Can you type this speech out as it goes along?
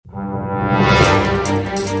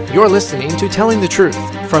You're listening to Telling the Truth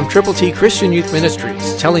from Triple T Christian Youth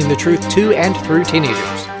Ministries, telling the truth to and through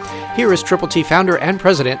teenagers. Here is Triple T founder and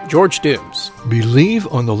president, George Dooms. Believe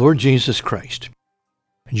on the Lord Jesus Christ.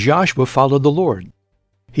 Joshua followed the Lord.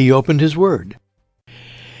 He opened his word.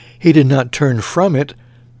 He did not turn from it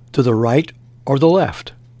to the right or the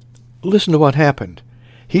left. Listen to what happened.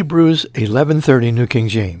 Hebrews 11:30, New King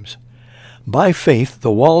James. By faith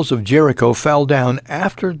the walls of Jericho fell down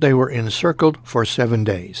after they were encircled for 7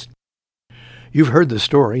 days. You've heard the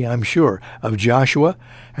story, I'm sure, of Joshua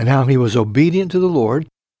and how he was obedient to the Lord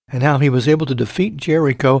and how he was able to defeat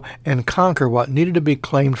Jericho and conquer what needed to be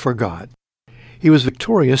claimed for God. He was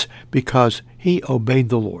victorious because he obeyed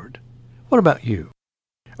the Lord. What about you?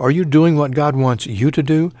 Are you doing what God wants you to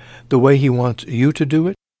do, the way he wants you to do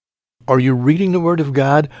it? Are you reading the Word of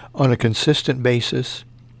God on a consistent basis?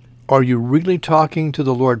 Are you really talking to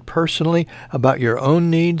the Lord personally about your own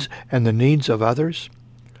needs and the needs of others?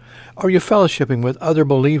 Are you fellowshipping with other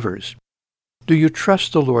believers? Do you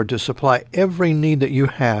trust the Lord to supply every need that you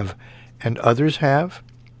have and others have?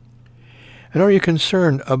 And are you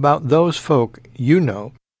concerned about those folk you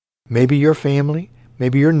know, maybe your family,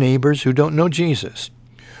 maybe your neighbors who don't know Jesus,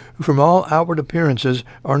 who from all outward appearances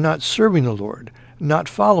are not serving the Lord, not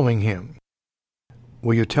following him?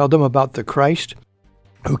 Will you tell them about the Christ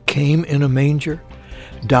who came in a manger,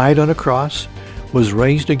 died on a cross, was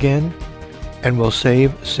raised again, and will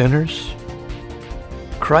save sinners?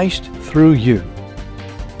 Christ, through you,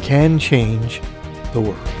 can change the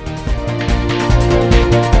world.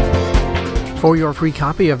 For your free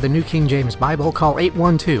copy of the New King James Bible, call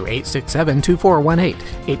 812-867-2418,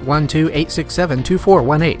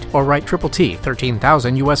 812-867-2418, or write Triple T,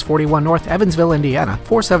 13,000 U.S. 41 North, Evansville, Indiana,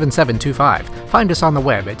 47725. Find us on the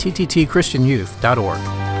web at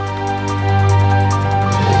tttchristianyouth.org.